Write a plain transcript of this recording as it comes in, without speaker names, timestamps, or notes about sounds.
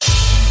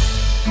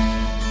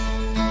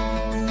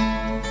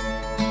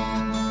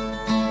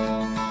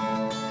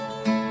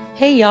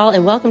Hey y'all,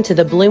 and welcome to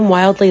the Bloom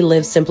Wildly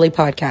Live Simply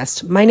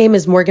podcast. My name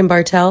is Morgan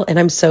Bartell, and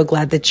I'm so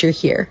glad that you're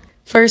here.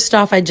 First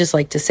off, I'd just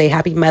like to say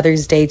happy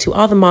Mother's Day to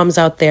all the moms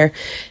out there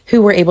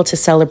who were able to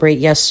celebrate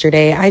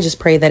yesterday. I just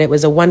pray that it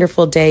was a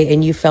wonderful day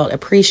and you felt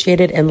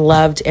appreciated and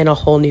loved in a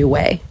whole new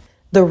way.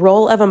 The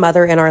role of a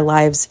mother in our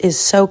lives is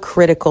so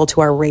critical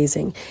to our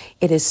raising.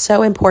 It is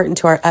so important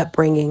to our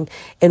upbringing,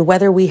 and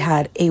whether we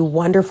had a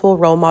wonderful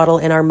role model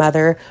in our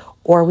mother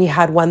or we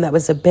had one that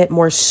was a bit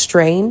more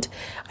strained,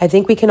 I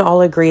think we can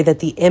all agree that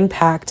the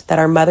impact that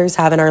our mothers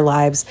have in our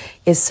lives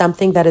is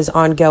something that is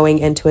ongoing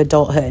into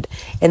adulthood.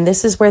 And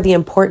this is where the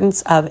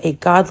importance of a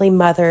godly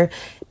mother,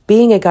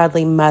 being a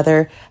godly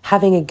mother,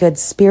 having a good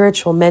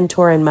spiritual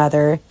mentor and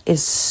mother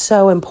is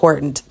so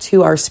important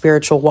to our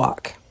spiritual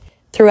walk.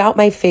 Throughout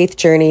my faith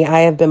journey,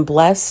 I have been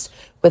blessed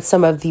with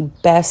some of the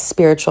best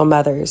spiritual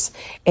mothers,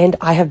 and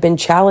I have been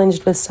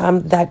challenged with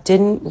some that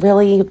didn't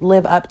really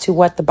live up to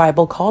what the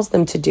Bible calls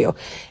them to do.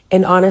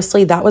 And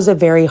honestly, that was a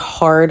very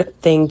hard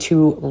thing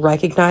to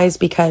recognize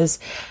because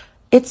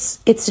it's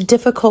a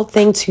difficult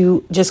thing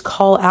to just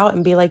call out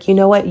and be like, you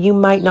know what, you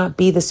might not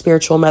be the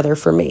spiritual mother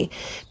for me.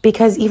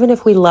 Because even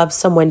if we love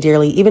someone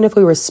dearly, even if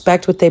we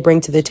respect what they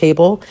bring to the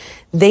table,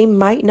 they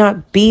might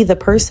not be the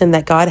person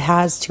that God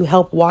has to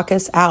help walk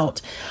us out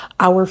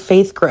our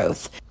faith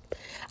growth.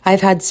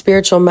 I've had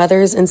spiritual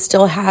mothers and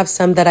still have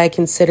some that I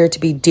consider to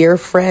be dear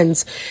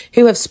friends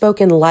who have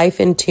spoken life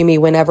into me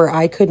whenever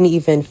I couldn't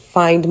even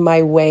find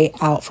my way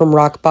out from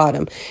rock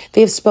bottom.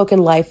 They have spoken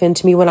life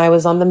into me when I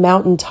was on the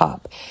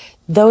mountaintop.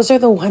 Those are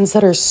the ones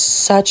that are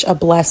such a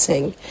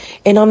blessing.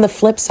 And on the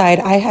flip side,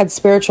 I had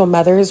spiritual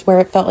mothers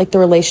where it felt like the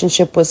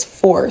relationship was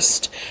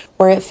forced,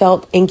 where it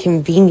felt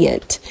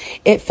inconvenient.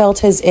 It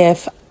felt as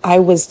if I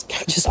was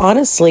just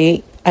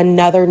honestly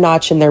another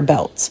notch in their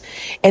belts.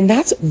 And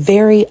that's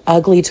very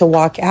ugly to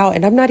walk out.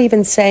 And I'm not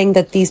even saying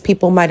that these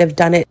people might have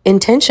done it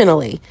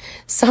intentionally.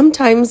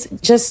 Sometimes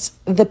just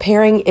the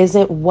pairing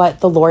isn't what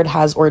the Lord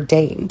has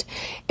ordained.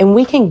 And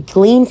we can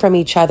glean from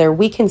each other.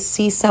 We can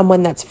see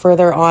someone that's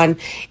further on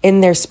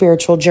in their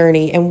spiritual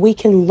journey, and we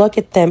can look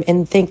at them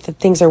and think that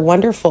things are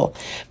wonderful.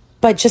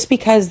 But just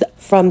because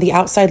from the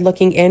outside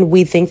looking in,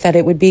 we think that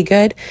it would be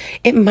good,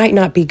 it might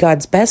not be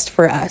God's best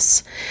for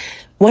us.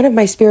 One of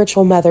my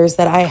spiritual mothers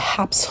that I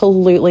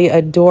absolutely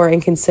adore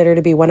and consider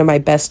to be one of my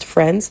best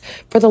friends,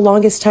 for the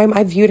longest time,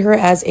 I viewed her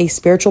as a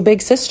spiritual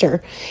big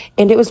sister.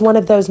 And it was one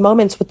of those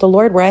moments with the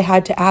Lord where I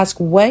had to ask,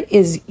 what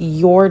is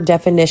your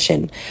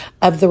definition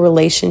of the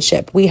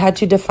relationship? We had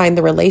to define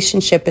the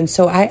relationship. And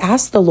so I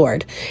asked the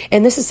Lord,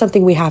 and this is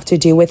something we have to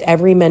do with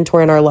every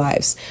mentor in our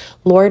lives.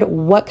 Lord,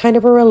 what kind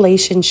of a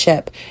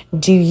relationship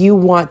do you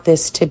want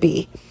this to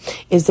be?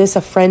 Is this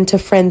a friend to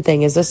friend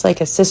thing? Is this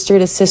like a sister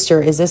to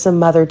sister? Is this a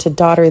mother to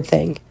daughter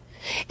thing?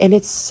 And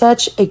it's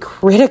such a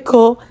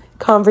critical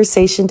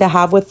conversation to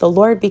have with the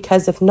Lord,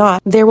 because if not,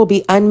 there will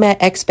be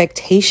unmet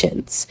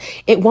expectations.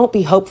 It won't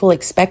be hopeful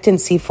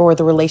expectancy for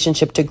the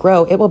relationship to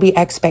grow. It will be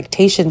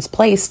expectations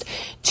placed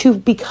to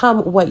become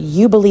what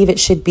you believe it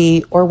should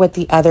be or what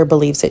the other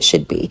believes it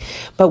should be.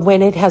 But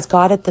when it has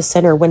God at the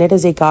center, when it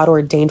is a God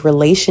ordained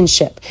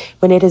relationship,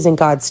 when it is in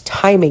God's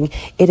timing,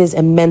 it is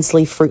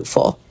immensely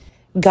fruitful.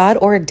 God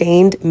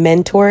ordained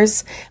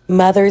mentors,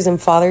 mothers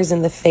and fathers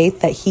in the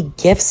faith that he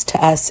gifts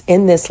to us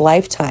in this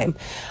lifetime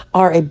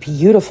are a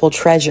beautiful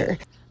treasure.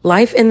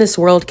 Life in this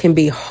world can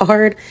be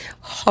hard,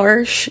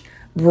 harsh,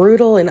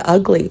 brutal, and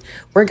ugly.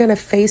 We're going to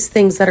face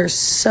things that are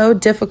so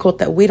difficult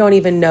that we don't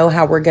even know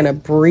how we're going to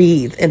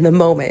breathe in the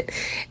moment.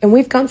 And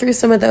we've gone through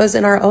some of those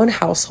in our own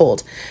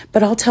household.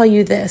 But I'll tell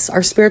you this,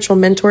 our spiritual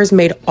mentors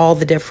made all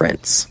the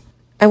difference.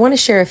 I want to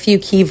share a few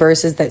key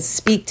verses that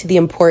speak to the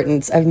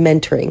importance of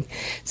mentoring.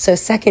 So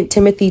 2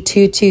 Timothy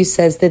 2:2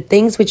 says, "The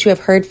things which you have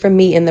heard from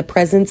me in the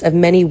presence of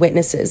many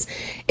witnesses,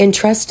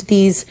 entrust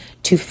these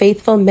to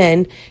faithful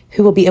men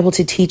who will be able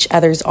to teach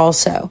others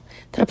also."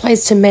 That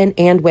applies to men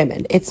and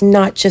women. It's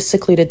not just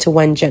secluded to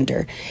one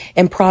gender.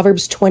 And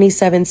Proverbs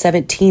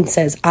 27:17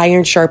 says,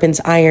 "Iron sharpens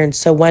iron,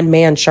 so one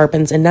man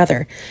sharpens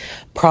another."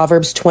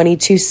 Proverbs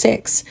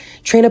 22:6,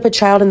 "Train up a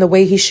child in the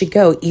way he should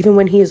go. Even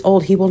when he is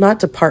old, he will not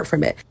depart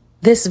from it."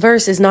 This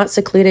verse is not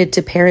secluded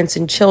to parents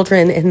and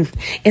children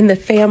in the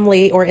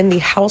family or in the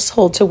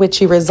household to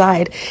which you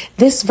reside.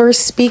 This verse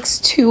speaks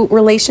to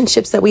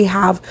relationships that we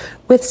have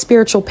with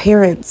spiritual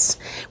parents.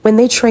 When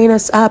they train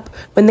us up,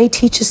 when they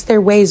teach us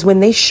their ways, when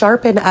they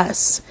sharpen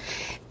us,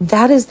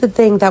 that is the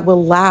thing that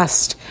will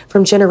last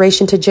from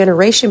generation to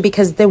generation,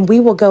 because then we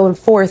will go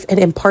forth and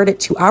impart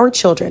it to our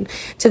children,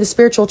 to the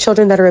spiritual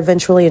children that are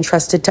eventually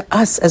entrusted to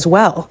us as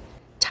well.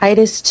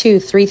 Titus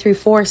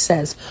 2:3-4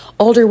 says,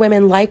 "Older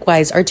women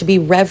likewise are to be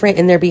reverent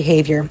in their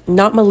behavior,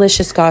 not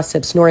malicious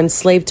gossips, nor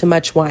enslaved to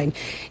much wine,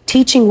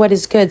 teaching what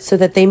is good, so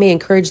that they may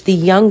encourage the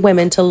young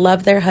women to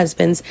love their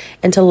husbands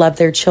and to love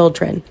their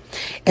children."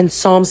 And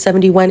Psalm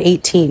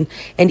 71:18,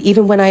 "And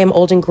even when I am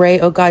old and gray,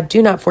 O God,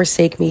 do not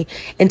forsake me,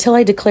 until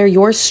I declare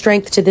your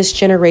strength to this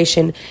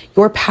generation,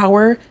 your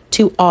power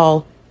to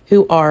all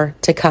who are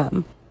to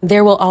come."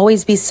 There will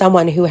always be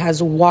someone who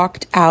has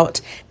walked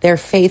out their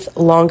faith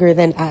longer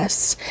than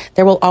us.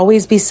 There will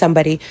always be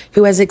somebody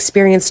who has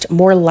experienced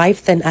more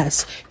life than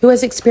us, who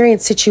has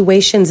experienced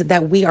situations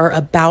that we are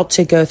about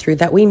to go through,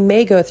 that we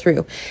may go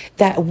through,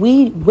 that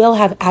we will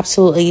have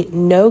absolutely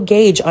no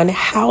gauge on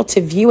how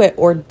to view it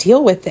or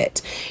deal with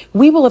it.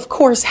 We will, of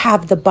course,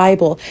 have the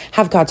Bible,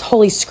 have God's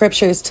holy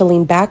scriptures to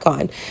lean back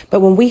on. But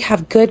when we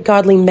have good,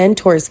 godly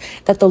mentors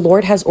that the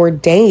Lord has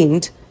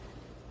ordained,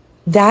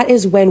 that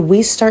is when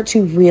we start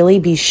to really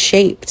be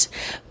shaped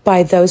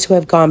by those who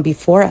have gone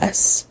before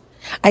us.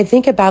 I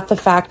think about the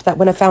fact that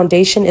when a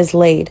foundation is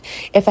laid,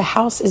 if a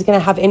house is going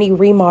to have any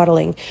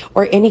remodeling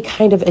or any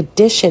kind of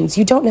additions,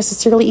 you don't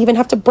necessarily even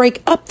have to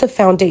break up the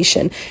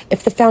foundation.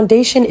 If the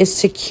foundation is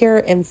secure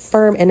and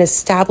firm and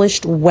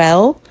established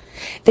well,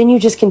 then you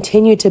just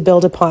continue to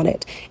build upon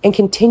it and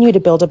continue to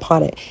build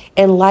upon it.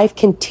 And life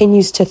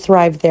continues to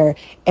thrive there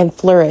and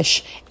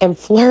flourish and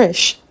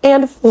flourish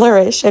and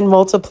flourish and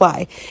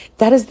multiply.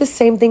 That is the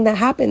same thing that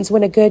happens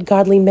when a good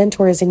godly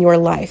mentor is in your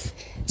life.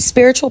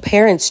 Spiritual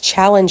parents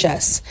challenge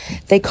us.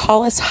 They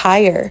call us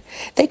higher.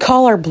 They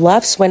call our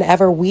bluffs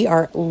whenever we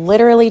are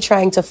literally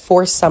trying to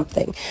force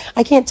something.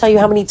 I can't tell you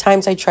how many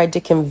times I tried to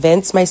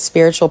convince my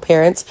spiritual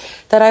parents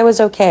that I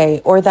was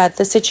okay, or that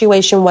the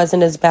situation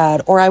wasn't as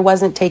bad, or I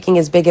wasn't taking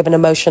as big of an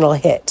emotional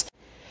hit.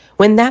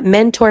 When that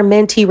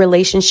mentor-mentee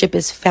relationship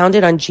is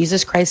founded on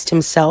Jesus Christ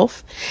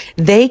himself,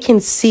 they can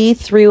see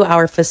through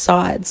our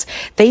facades.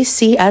 They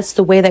see us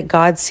the way that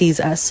God sees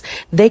us.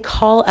 They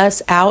call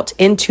us out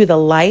into the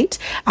light,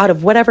 out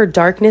of whatever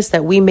darkness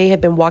that we may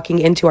have been walking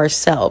into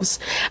ourselves,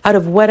 out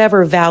of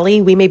whatever valley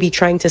we may be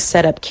trying to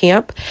set up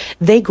camp.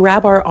 They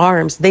grab our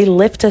arms. They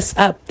lift us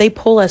up. They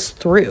pull us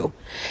through.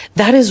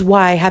 That is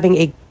why having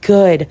a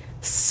good,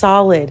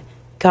 solid,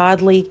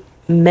 godly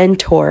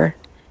mentor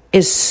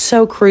is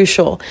so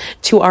crucial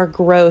to our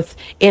growth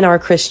in our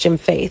Christian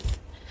faith.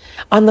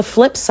 On the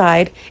flip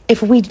side,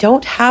 if we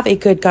don't have a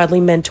good godly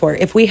mentor,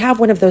 if we have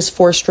one of those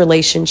forced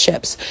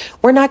relationships,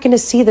 we're not going to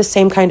see the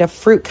same kind of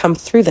fruit come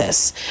through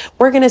this.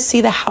 We're going to see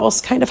the house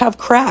kind of have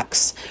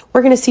cracks.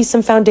 We're going to see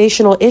some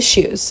foundational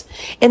issues.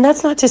 And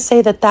that's not to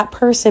say that that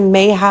person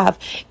may have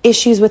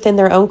issues within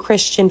their own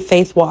Christian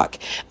faith walk,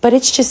 but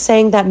it's just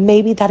saying that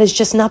maybe that is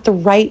just not the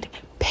right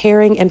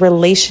pairing and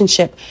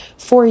relationship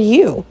for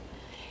you.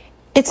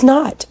 It's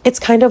not. It's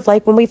kind of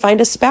like when we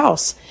find a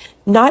spouse.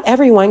 Not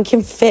everyone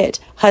can fit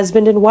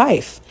husband and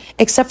wife,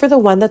 except for the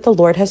one that the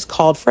Lord has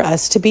called for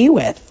us to be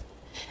with.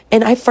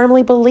 And I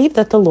firmly believe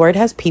that the Lord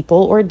has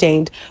people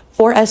ordained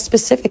for us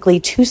specifically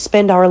to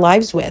spend our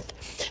lives with,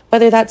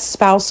 whether that's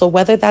spousal,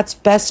 whether that's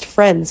best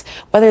friends,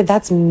 whether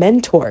that's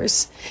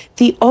mentors.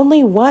 The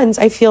only ones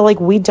I feel like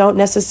we don't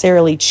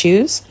necessarily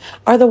choose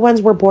are the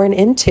ones we're born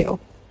into.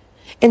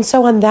 And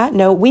so on that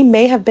note, we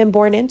may have been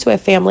born into a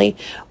family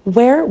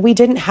where we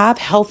didn't have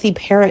healthy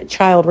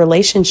parent-child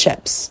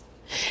relationships.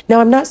 Now,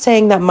 I'm not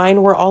saying that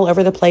mine were all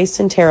over the place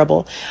and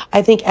terrible.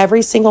 I think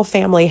every single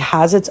family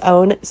has its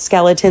own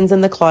skeletons in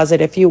the closet,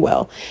 if you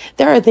will.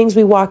 There are things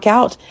we walk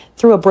out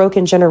through a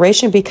broken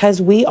generation because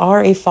we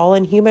are a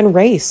fallen human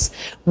race.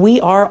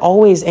 We are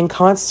always and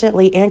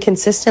constantly and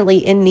consistently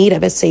in need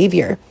of a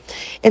savior.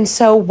 And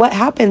so what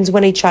happens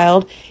when a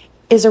child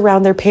is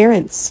around their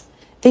parents?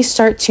 They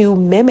start to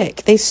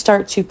mimic, they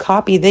start to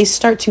copy, they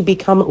start to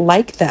become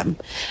like them.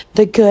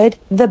 The good,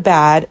 the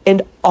bad,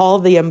 and all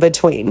the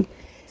in-between.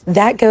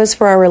 That goes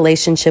for our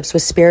relationships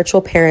with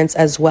spiritual parents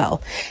as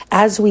well.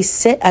 As we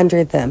sit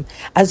under them,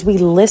 as we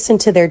listen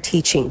to their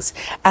teachings,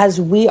 as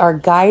we are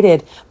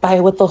guided by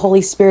what the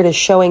Holy Spirit is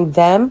showing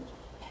them,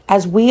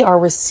 as we are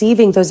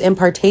receiving those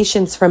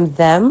impartations from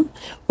them,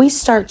 we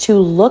start to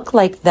look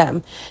like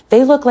them.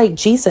 They look like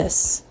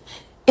Jesus.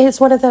 It's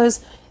one of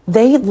those,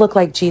 they look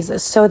like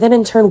Jesus. So then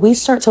in turn, we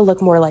start to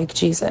look more like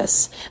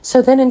Jesus.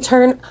 So then in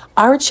turn,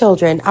 our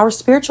children, our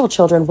spiritual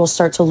children will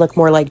start to look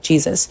more like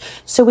Jesus.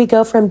 So we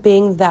go from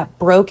being that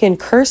broken,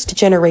 cursed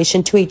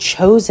generation to a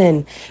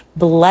chosen,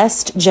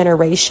 blessed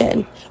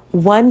generation.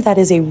 One that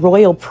is a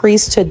royal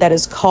priesthood that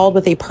is called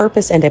with a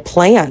purpose and a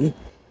plan.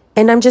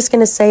 And I'm just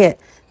going to say it.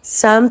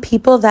 Some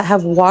people that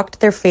have walked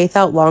their faith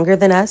out longer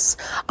than us,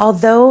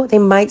 although they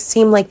might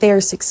seem like they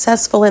are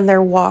successful in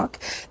their walk,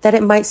 that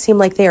it might seem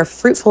like they are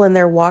fruitful in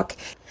their walk,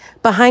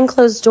 behind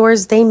closed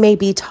doors, they may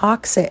be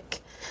toxic.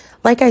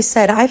 Like I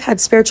said, I've had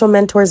spiritual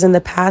mentors in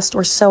the past,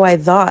 or so I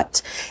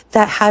thought,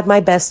 that had my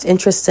best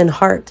interests in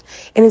heart.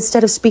 And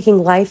instead of speaking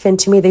life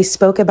into me, they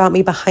spoke about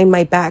me behind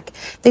my back.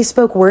 They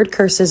spoke word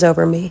curses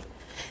over me.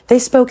 They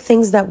spoke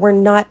things that were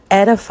not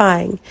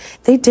edifying.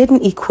 They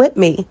didn't equip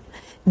me.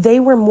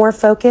 They were more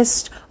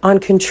focused on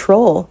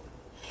control.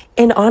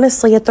 And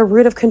honestly, at the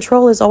root of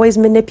control is always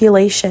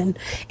manipulation.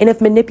 And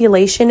if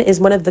manipulation is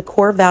one of the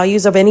core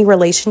values of any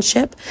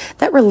relationship,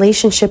 that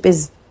relationship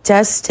is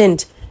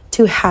destined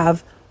to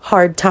have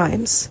hard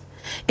times.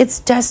 It's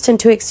destined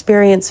to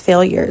experience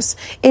failures.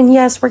 And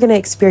yes, we're going to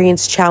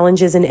experience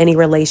challenges in any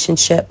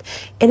relationship.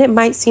 And it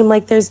might seem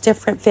like there's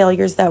different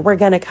failures that we're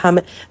going to come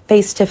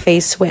face to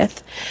face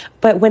with.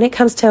 But when it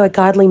comes to a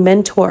godly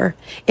mentor,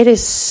 it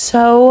is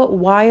so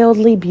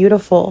wildly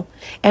beautiful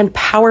and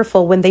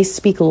powerful when they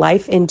speak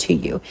life into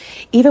you.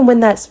 Even when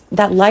that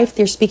life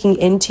they're speaking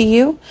into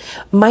you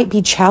might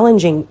be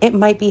challenging. It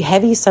might be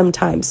heavy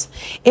sometimes.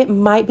 It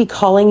might be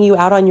calling you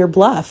out on your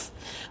bluff.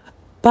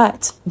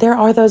 But there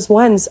are those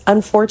ones,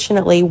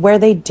 unfortunately, where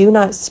they do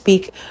not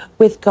speak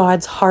with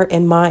God's heart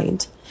and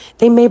mind.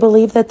 They may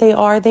believe that they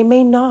are, they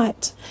may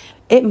not.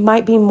 It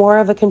might be more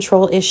of a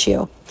control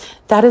issue.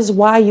 That is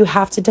why you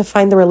have to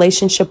define the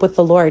relationship with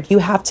the Lord. You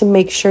have to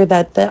make sure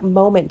that that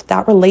moment,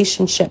 that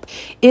relationship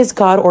is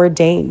God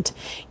ordained.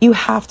 You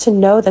have to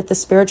know that the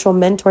spiritual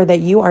mentor that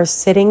you are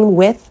sitting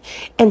with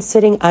and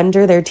sitting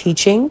under their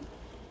teaching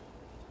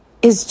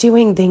is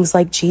doing things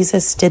like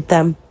Jesus did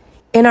them.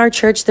 In our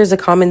church, there's a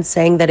common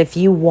saying that if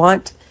you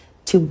want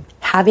to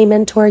have a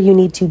mentor, you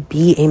need to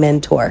be a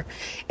mentor.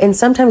 And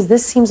sometimes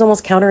this seems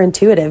almost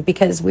counterintuitive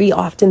because we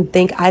often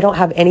think, I don't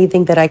have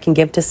anything that I can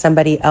give to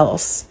somebody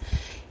else.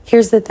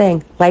 Here's the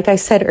thing. Like I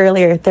said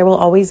earlier, there will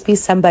always be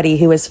somebody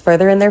who is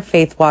further in their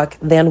faith walk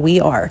than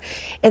we are.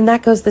 And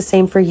that goes the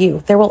same for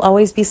you. There will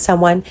always be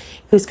someone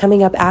who's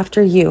coming up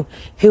after you,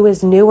 who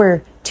is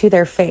newer to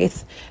their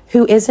faith,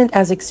 who isn't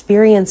as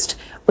experienced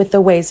with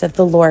the ways of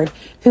the Lord,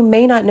 who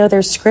may not know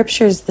their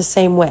scriptures the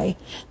same way.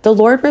 The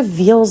Lord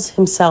reveals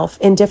himself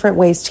in different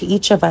ways to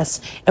each of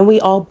us, and we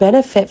all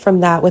benefit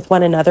from that with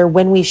one another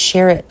when we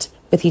share it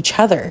with each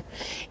other.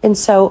 And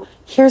so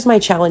here's my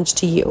challenge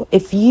to you.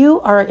 If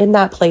you are in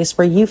that place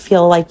where you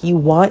feel like you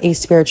want a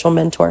spiritual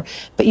mentor,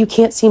 but you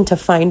can't seem to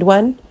find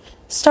one,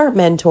 start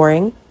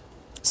mentoring.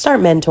 Start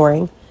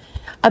mentoring.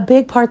 A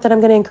big part that I'm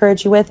going to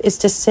encourage you with is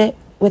to sit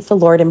with the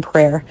Lord in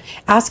prayer.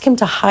 Ask him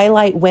to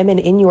highlight women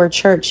in your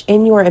church,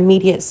 in your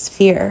immediate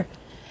sphere.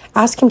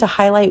 Ask him to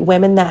highlight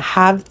women that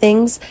have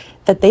things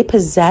that they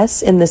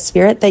possess in the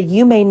spirit that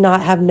you may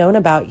not have known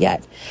about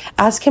yet.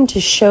 Ask him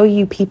to show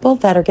you people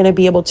that are going to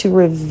be able to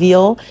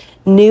reveal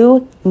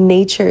new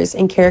natures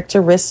and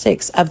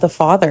characteristics of the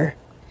Father.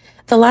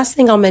 The last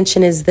thing I'll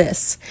mention is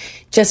this.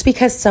 Just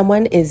because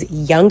someone is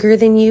younger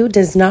than you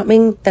does not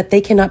mean that they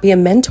cannot be a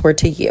mentor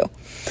to you.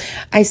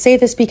 I say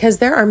this because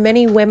there are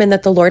many women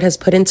that the Lord has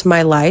put into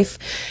my life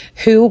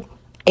who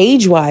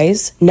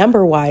age-wise,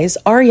 number-wise,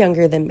 are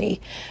younger than me,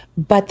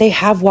 but they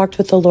have walked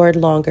with the Lord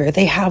longer.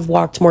 They have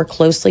walked more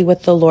closely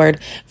with the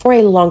Lord for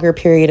a longer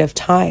period of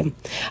time.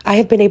 I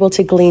have been able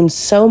to glean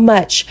so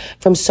much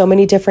from so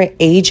many different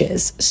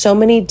ages, so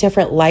many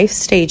different life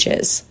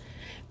stages,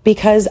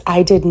 because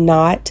I did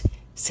not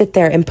sit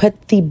there and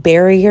put the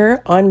barrier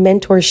on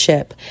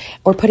mentorship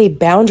or put a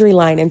boundary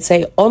line and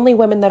say only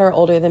women that are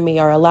older than me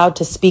are allowed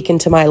to speak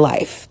into my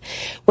life.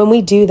 When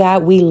we do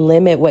that, we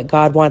limit what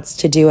God wants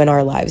to do in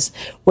our lives.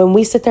 When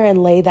we sit there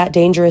and lay that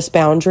dangerous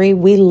boundary,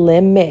 we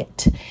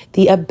limit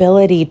the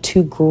ability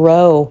to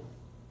grow.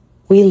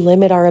 We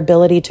limit our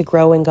ability to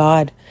grow in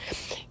God.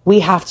 We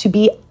have to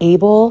be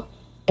able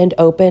and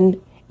open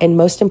and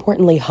most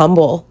importantly,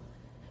 humble.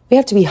 We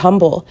have to be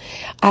humble.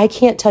 I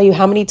can't tell you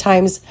how many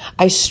times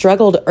I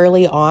struggled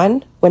early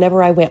on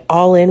whenever I went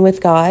all in with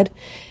God,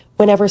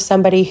 whenever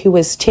somebody who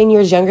was 10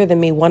 years younger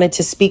than me wanted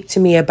to speak to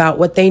me about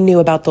what they knew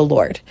about the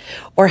Lord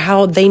or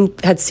how they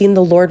had seen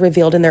the Lord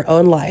revealed in their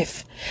own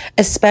life,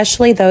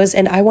 especially those,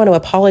 and I want to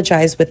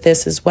apologize with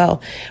this as well.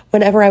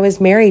 Whenever I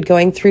was married,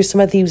 going through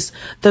some of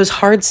those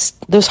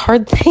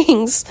hard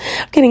things,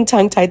 I'm getting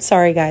tongue tied.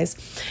 Sorry, guys.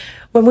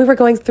 When we were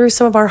going through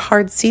some of our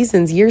hard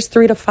seasons, years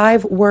 3 to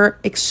 5 were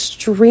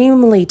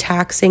extremely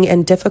taxing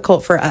and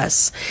difficult for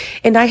us.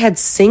 And I had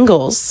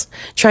singles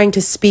trying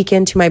to speak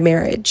into my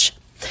marriage.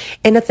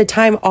 And at the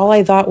time, all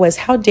I thought was,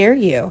 how dare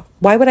you?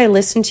 Why would I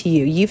listen to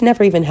you? You've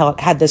never even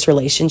had this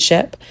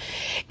relationship.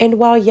 And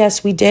while,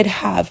 yes, we did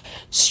have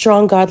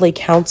strong godly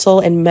counsel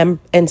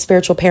and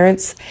spiritual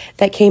parents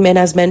that came in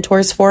as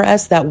mentors for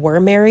us that were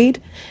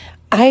married,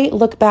 I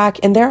look back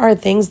and there are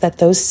things that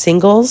those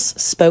singles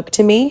spoke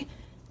to me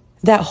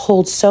that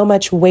hold so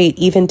much weight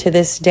even to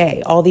this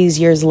day, all these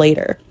years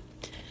later.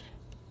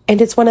 And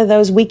it's one of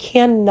those, we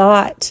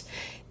cannot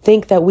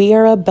think that we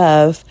are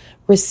above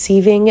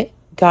receiving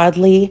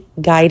godly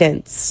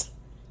guidance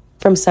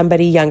from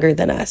somebody younger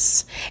than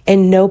us.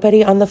 And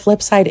nobody on the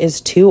flip side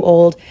is too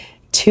old,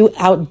 too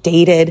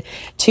outdated,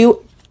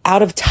 too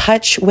out of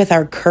touch with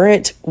our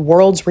current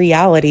world's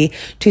reality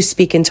to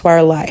speak into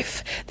our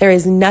life. There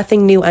is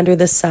nothing new under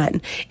the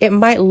sun. It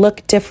might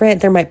look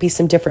different. There might be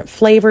some different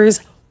flavors,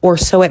 or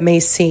so it may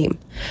seem.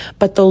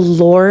 But the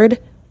Lord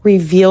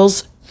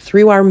reveals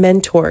through our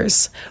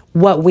mentors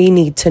what we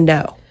need to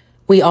know.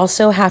 We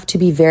also have to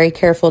be very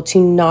careful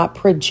to not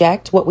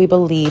project what we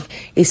believe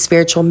a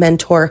spiritual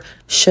mentor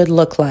should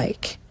look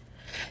like.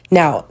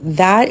 Now,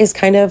 that is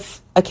kind of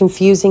a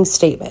confusing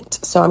statement,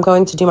 so I'm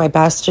going to do my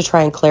best to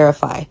try and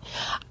clarify.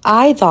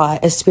 I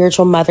thought a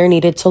spiritual mother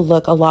needed to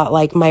look a lot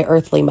like my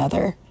earthly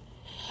mother.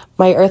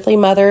 My earthly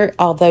mother,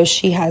 although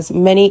she had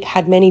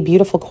many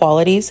beautiful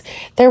qualities,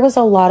 there was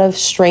a lot of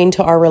strain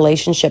to our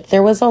relationship.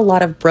 There was a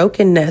lot of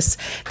brokenness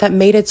that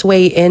made its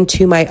way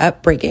into my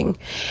upbringing.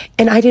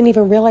 And I didn't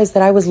even realize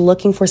that I was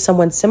looking for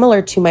someone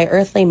similar to my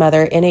earthly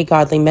mother in a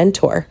godly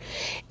mentor.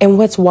 And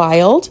what's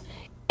wild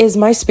is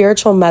my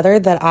spiritual mother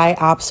that I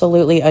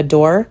absolutely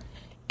adore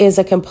is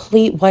a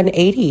complete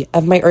 180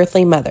 of my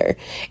earthly mother.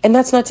 And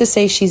that's not to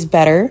say she's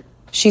better,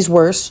 she's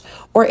worse,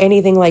 or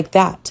anything like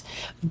that.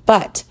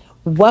 But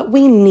what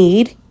we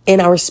need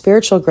in our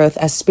spiritual growth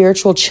as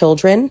spiritual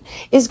children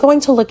is going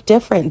to look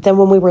different than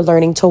when we were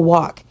learning to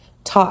walk,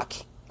 talk,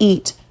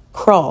 eat,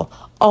 crawl,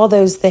 all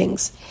those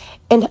things.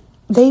 And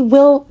they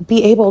will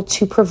be able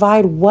to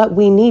provide what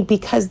we need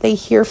because they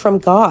hear from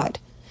God.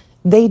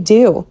 They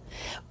do.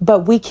 But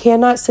we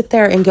cannot sit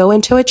there and go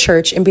into a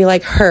church and be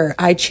like,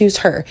 I choose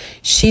her.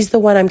 She's the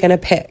one I'm going to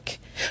pick.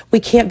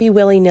 We can't be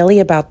willy-nilly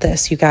about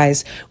this, you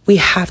guys. We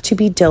have to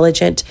be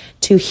diligent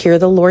to hear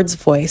the Lord's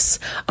voice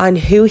on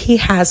who he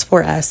has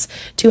for us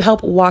to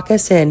help walk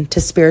us into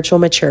spiritual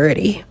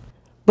maturity.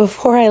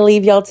 Before I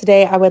leave y'all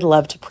today, I would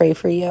love to pray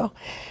for you.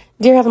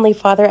 Dear Heavenly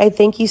Father, I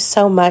thank you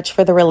so much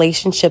for the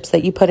relationships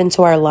that you put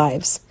into our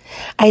lives.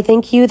 I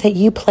thank you that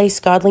you place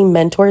godly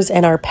mentors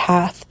in our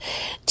path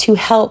to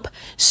help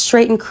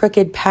straighten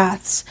crooked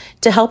paths,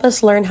 to help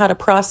us learn how to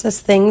process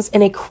things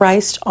in a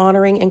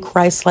Christ-honoring and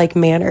Christ-like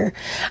manner.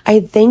 I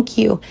thank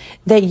you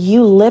that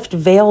you lift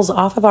veils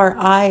off of our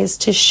eyes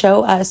to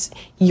show us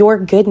your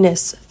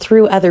goodness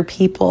through other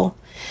people.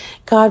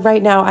 God,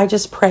 right now,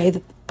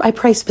 I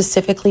pray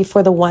specifically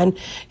for the one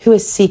who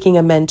is seeking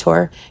a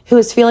mentor, who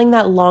is feeling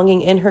that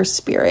longing in her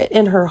spirit,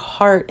 in her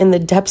heart, in the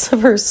depths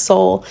of her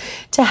soul,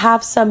 to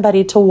have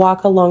somebody to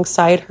walk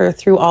alongside her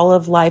through all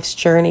of life's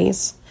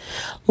journeys.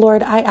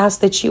 Lord, I ask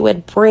that you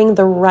would bring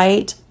the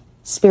right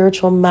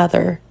spiritual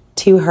mother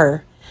to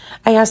her.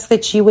 I ask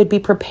that you would be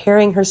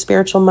preparing her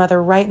spiritual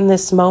mother right in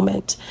this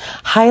moment.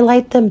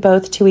 Highlight them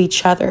both to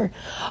each other.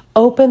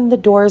 Open the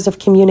doors of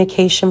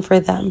communication for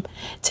them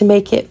to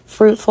make it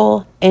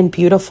fruitful and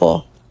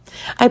beautiful.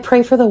 I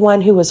pray for the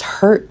one who was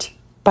hurt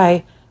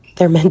by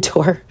their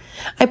mentor.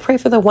 I pray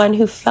for the one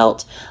who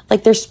felt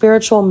like their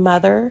spiritual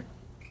mother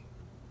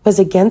was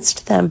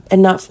against them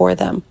and not for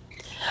them.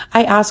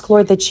 I ask,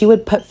 Lord, that you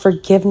would put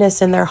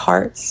forgiveness in their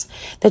hearts,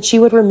 that you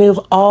would remove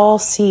all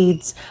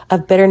seeds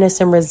of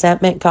bitterness and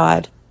resentment,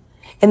 God,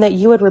 and that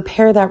you would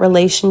repair that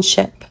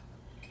relationship.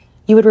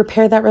 You would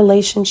repair that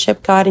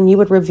relationship, God, and you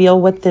would reveal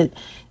what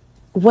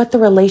the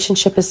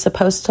relationship is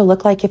supposed to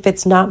look like if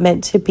it's not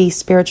meant to be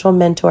spiritual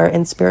mentor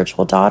and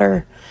spiritual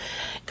daughter.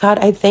 God,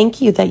 I thank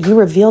you that you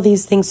reveal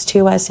these things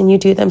to us and you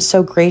do them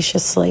so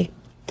graciously.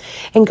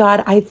 And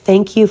God, I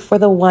thank you for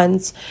the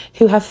ones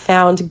who have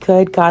found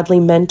good, godly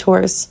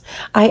mentors.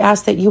 I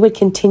ask that you would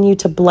continue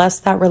to bless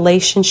that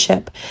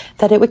relationship,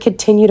 that it would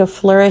continue to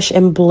flourish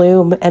and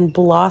bloom and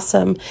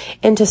blossom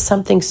into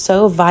something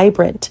so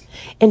vibrant,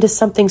 into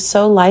something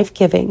so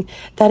life-giving,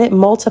 that it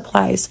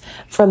multiplies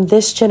from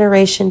this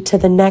generation to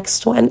the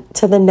next one,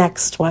 to the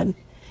next one.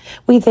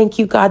 We thank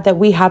you, God, that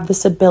we have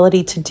this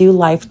ability to do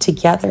life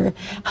together.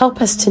 Help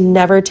us to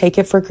never take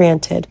it for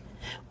granted.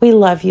 We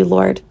love you,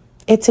 Lord.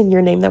 It's in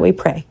your name that we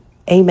pray.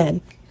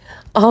 Amen.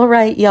 All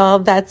right, y'all,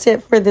 that's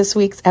it for this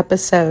week's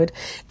episode.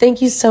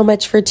 Thank you so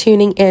much for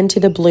tuning in to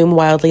the Bloom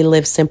Wildly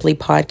Live Simply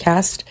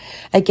podcast.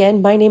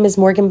 Again, my name is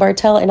Morgan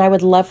Bartell, and I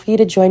would love for you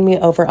to join me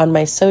over on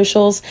my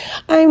socials.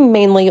 I'm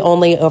mainly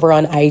only over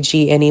on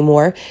IG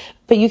anymore,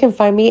 but you can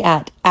find me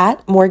at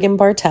Morgan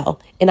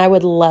Bartell, and I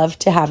would love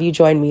to have you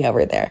join me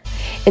over there.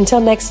 Until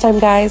next time,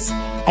 guys,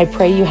 I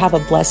pray you have a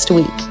blessed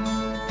week.